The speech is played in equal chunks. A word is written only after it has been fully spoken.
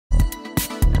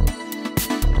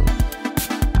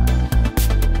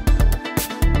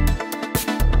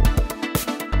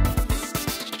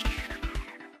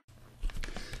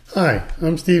Hi,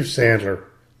 I'm Steve Sandler,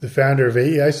 the founder of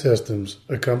AEI Systems,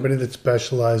 a company that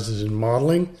specializes in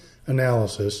modeling,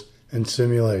 analysis, and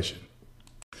simulation.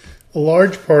 A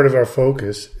large part of our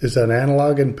focus is on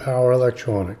analog and power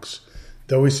electronics,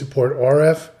 though we support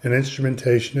RF and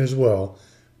instrumentation as well,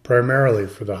 primarily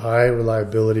for the high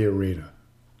reliability arena.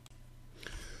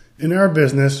 In our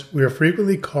business, we are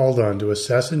frequently called on to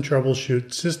assess and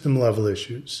troubleshoot system-level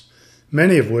issues,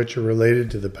 many of which are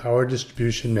related to the power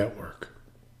distribution network.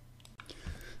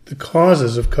 The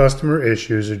causes of customer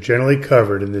issues are generally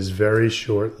covered in this very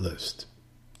short list.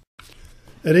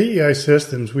 At AEI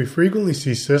Systems, we frequently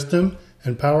see system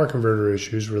and power converter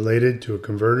issues related to a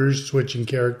converter's switching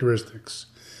characteristics,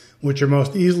 which are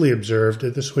most easily observed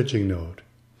at the switching node.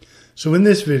 So in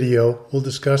this video, we'll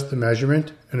discuss the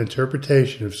measurement and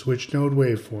interpretation of switch node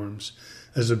waveforms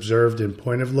as observed in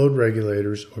point-of-load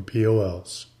regulators or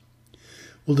POLs.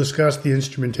 We'll discuss the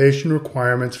instrumentation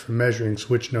requirements for measuring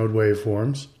switch node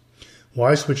waveforms,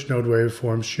 why switch node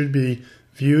waveforms should be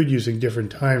viewed using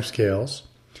different timescales,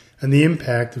 and the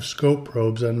impact of scope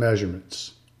probes on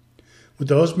measurements. With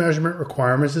those measurement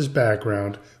requirements as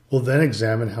background, we'll then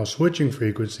examine how switching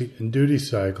frequency and duty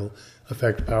cycle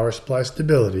affect power supply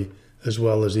stability as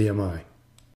well as EMI.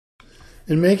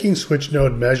 In making switch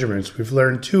node measurements, we've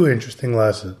learned two interesting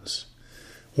lessons.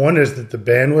 One is that the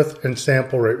bandwidth and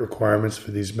sample rate requirements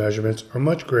for these measurements are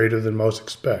much greater than most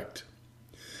expect.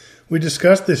 We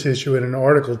discussed this issue in an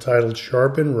article titled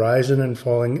Sharpen Rising and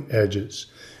Falling Edges,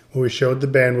 where we showed the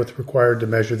bandwidth required to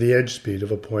measure the edge speed of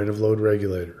a point-of-load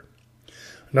regulator.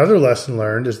 Another lesson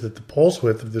learned is that the pulse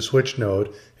width of the switch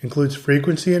node includes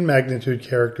frequency and magnitude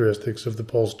characteristics of the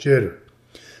pulse jitter.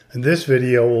 In this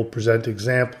video, we'll present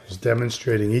examples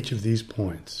demonstrating each of these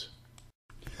points.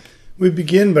 We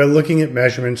begin by looking at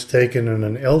measurements taken on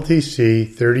an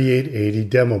LTC 3880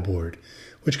 demo board,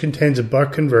 which contains a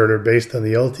buck converter based on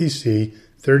the LTC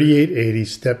 3880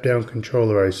 step-down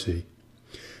controller IC.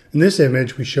 In this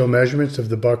image, we show measurements of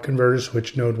the buck converter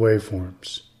switch node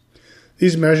waveforms.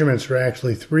 These measurements are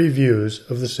actually three views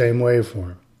of the same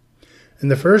waveform. In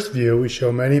the first view, we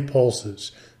show many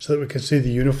pulses so that we can see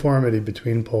the uniformity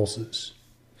between pulses.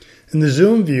 In the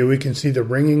zoom view, we can see the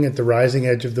ringing at the rising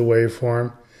edge of the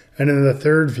waveform, and in the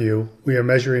third view, we are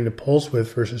measuring the pulse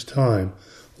width versus time,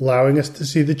 allowing us to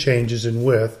see the changes in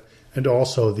width and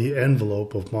also the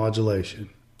envelope of modulation.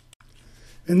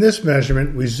 In this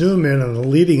measurement, we zoom in on the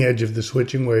leading edge of the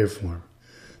switching waveform.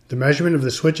 The measurement of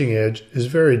the switching edge is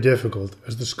very difficult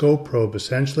as the scope probe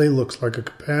essentially looks like a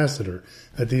capacitor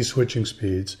at these switching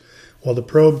speeds, while the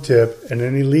probe tip and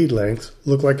any lead lengths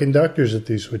look like inductors at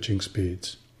these switching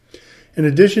speeds. In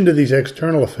addition to these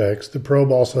external effects, the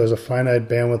probe also has a finite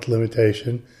bandwidth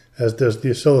limitation, as does the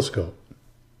oscilloscope.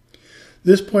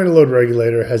 This point-of-load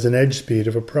regulator has an edge speed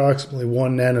of approximately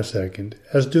 1 nanosecond,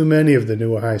 as do many of the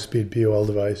newer high-speed POL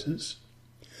devices.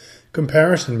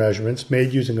 Comparison measurements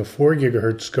made using a 4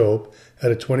 GHz scope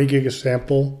at a 20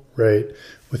 gigasample rate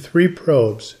with 3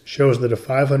 probes shows that a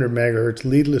 500 MHz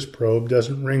leadless probe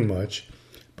doesn't ring much,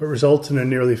 but results in a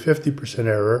nearly 50%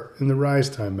 error in the rise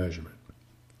time measurement.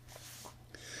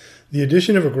 The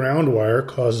addition of a ground wire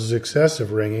causes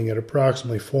excessive ringing at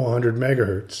approximately 400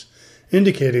 MHz,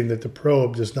 indicating that the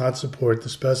probe does not support the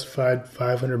specified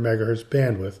 500 MHz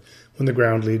bandwidth when the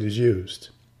ground lead is used.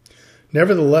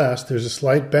 Nevertheless, there's a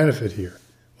slight benefit here.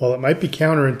 While it might be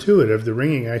counterintuitive, the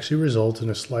ringing actually results in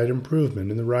a slight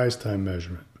improvement in the rise time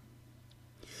measurement.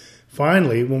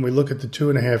 Finally, when we look at the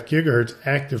 2.5 GHz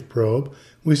active probe,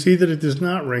 we see that it does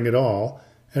not ring at all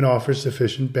and offers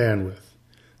sufficient bandwidth.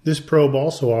 This probe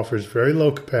also offers very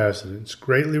low capacitance,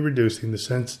 greatly reducing the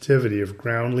sensitivity of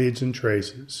ground leads and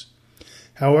traces.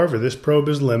 However, this probe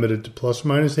is limited to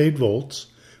 ± 8 volts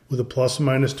with a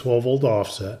 ± 12 volt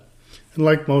offset, and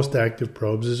like most active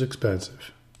probes is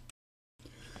expensive.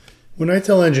 When I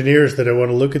tell engineers that I want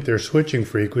to look at their switching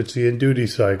frequency and duty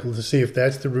cycle to see if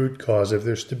that's the root cause of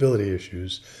their stability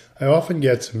issues, I often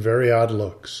get some very odd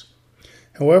looks.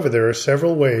 However, there are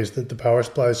several ways that the power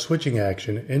supply's switching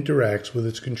action interacts with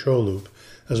its control loop,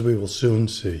 as we will soon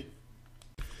see.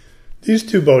 These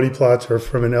two Bode plots are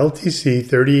from an LTC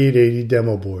 3880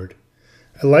 demo board.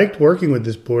 I liked working with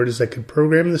this board as I could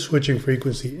program the switching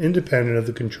frequency independent of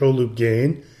the control loop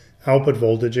gain, output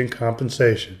voltage, and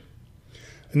compensation.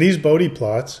 In these Bode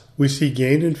plots, we see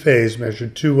gain and phase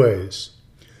measured two ways.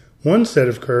 One set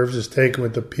of curves is taken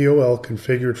with the POL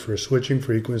configured for a switching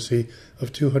frequency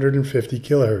of 250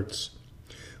 kHz,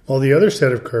 while the other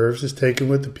set of curves is taken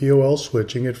with the POL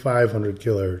switching at 500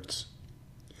 kHz.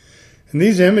 In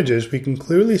these images, we can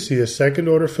clearly see a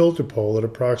second-order filter pole at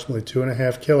approximately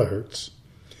 2.5 kHz.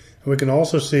 And we can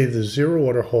also see the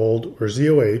zero-order hold, or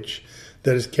ZOH,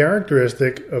 that is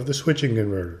characteristic of the switching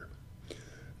converter.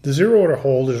 The zero-order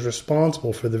hold is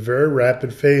responsible for the very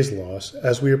rapid phase loss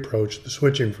as we approach the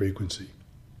switching frequency.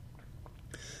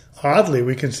 Oddly,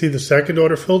 we can see the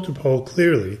second-order filter pole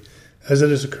clearly, as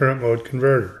it is a current mode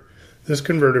converter. This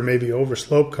converter may be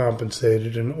overslope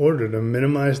compensated in order to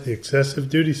minimize the excessive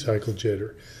duty cycle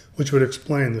jitter, which would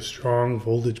explain the strong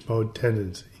voltage mode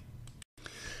tendency.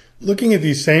 Looking at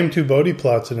these same two Bode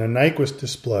plots in a Nyquist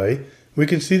display, we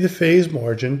can see the phase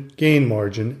margin, gain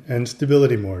margin, and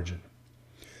stability margin.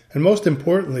 And most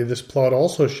importantly, this plot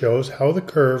also shows how the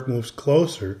curve moves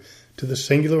closer to the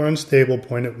singular unstable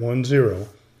point at 1,0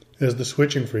 as the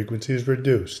switching frequency is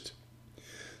reduced.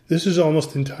 This is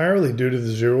almost entirely due to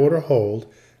the zero-order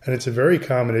hold, and it's a very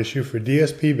common issue for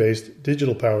DSP-based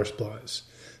digital power supplies,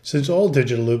 since all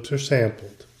digital loops are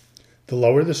sampled. The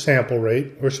lower the sample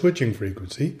rate, or switching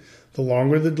frequency, the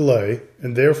longer the delay,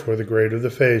 and therefore the greater the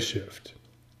phase shift.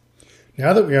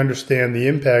 Now that we understand the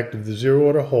impact of the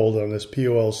zero-order hold on this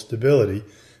POL stability,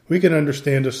 we can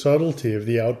understand a subtlety of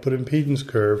the output impedance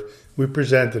curve we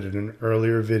presented in an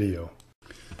earlier video.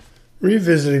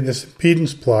 Revisiting this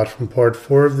impedance plot from part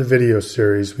 4 of the video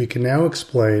series, we can now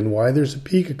explain why there's a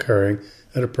peak occurring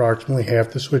at approximately half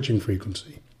the switching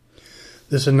frequency.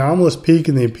 This anomalous peak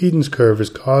in the impedance curve is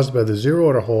caused by the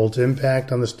zero-order hold's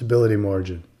impact on the stability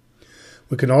margin.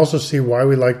 We can also see why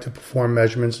we like to perform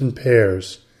measurements in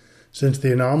pairs. Since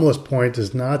the anomalous point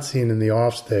is not seen in the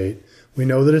off state, we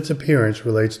know that its appearance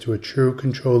relates to a true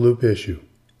control loop issue.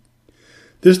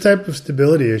 This type of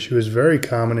stability issue is very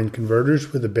common in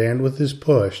converters where the bandwidth is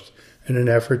pushed in an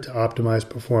effort to optimize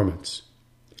performance.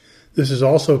 This is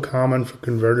also common for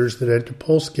converters that enter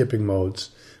pulse skipping modes,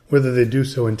 whether they do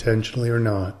so intentionally or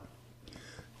not.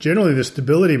 Generally, the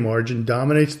stability margin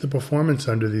dominates the performance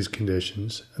under these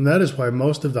conditions, and that is why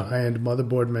most of the high-end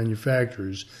motherboard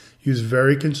manufacturers use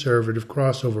very conservative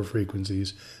crossover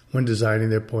frequencies when designing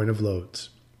their point of loads.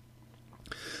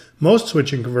 Most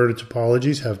switching converter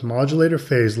topologies have modulator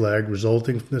phase lag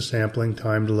resulting from the sampling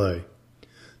time delay.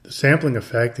 The sampling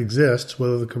effect exists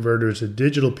whether the converter is a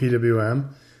digital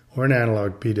PWM or an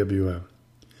analog PWM.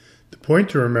 The point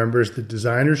to remember is that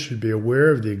designers should be aware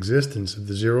of the existence of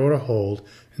the zero-order hold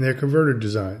in their converter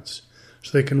designs, so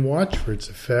they can watch for its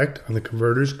effect on the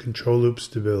converter's control loop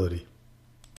stability.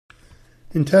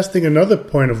 In testing another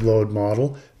point of load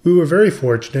model, we were very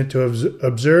fortunate to have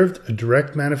observed a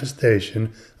direct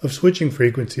manifestation of switching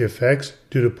frequency effects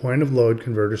due to point of load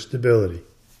converter stability.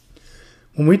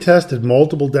 When we tested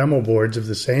multiple demo boards of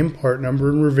the same part number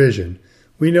and revision,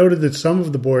 we noted that some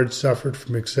of the boards suffered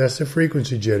from excessive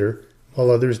frequency jitter,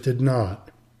 while others did not.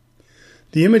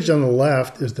 The image on the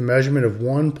left is the measurement of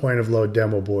one point of load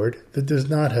demo board that does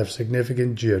not have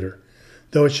significant jitter,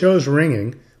 though it shows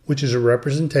ringing, which is a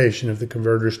representation of the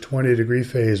converter's 20-degree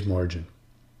phase margin.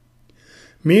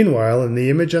 Meanwhile, in the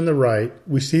image on the right,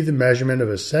 we see the measurement of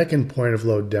a second point of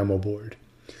load demo board.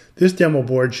 This demo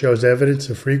board shows evidence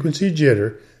of frequency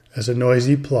jitter as a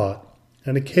noisy plot,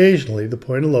 and occasionally the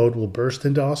point of load will burst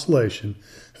into oscillation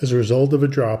as a result of a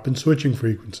drop in switching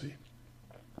frequency.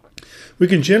 We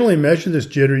can generally measure this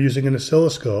jitter using an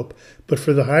oscilloscope, but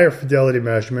for the higher fidelity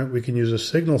measurement we can use a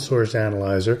signal source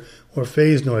analyzer or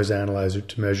phase noise analyzer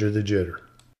to measure the jitter.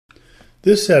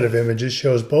 This set of images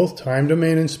shows both time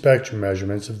domain and spectrum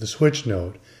measurements of the switch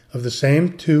node of the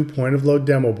same two point of load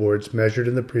demo boards measured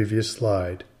in the previous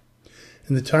slide.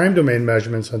 In the time domain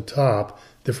measurements on top,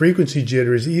 the frequency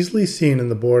jitter is easily seen in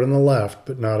the board on the left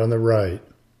but not on the right.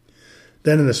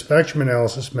 Then in the spectrum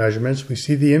analysis measurements, we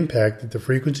see the impact that the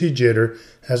frequency jitter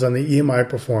has on the EMI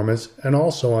performance and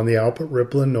also on the output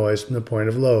ripple and noise from the point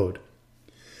of load.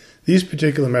 These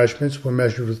particular measurements were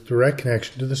measured with direct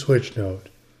connection to the switch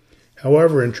node.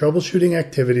 However, in troubleshooting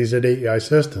activities at AEI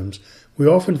systems, we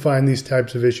often find these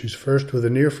types of issues first with a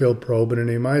near-field probe and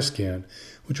an EMI scan,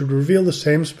 which would reveal the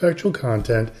same spectral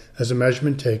content as a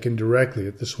measurement taken directly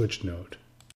at the switch node.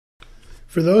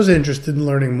 For those interested in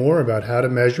learning more about how to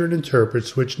measure and interpret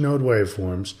switch node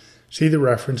waveforms, see the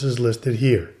references listed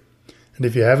here. And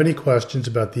if you have any questions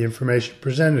about the information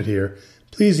presented here,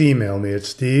 please email me at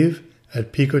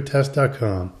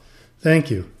steve@picotest.com.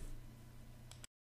 Thank you.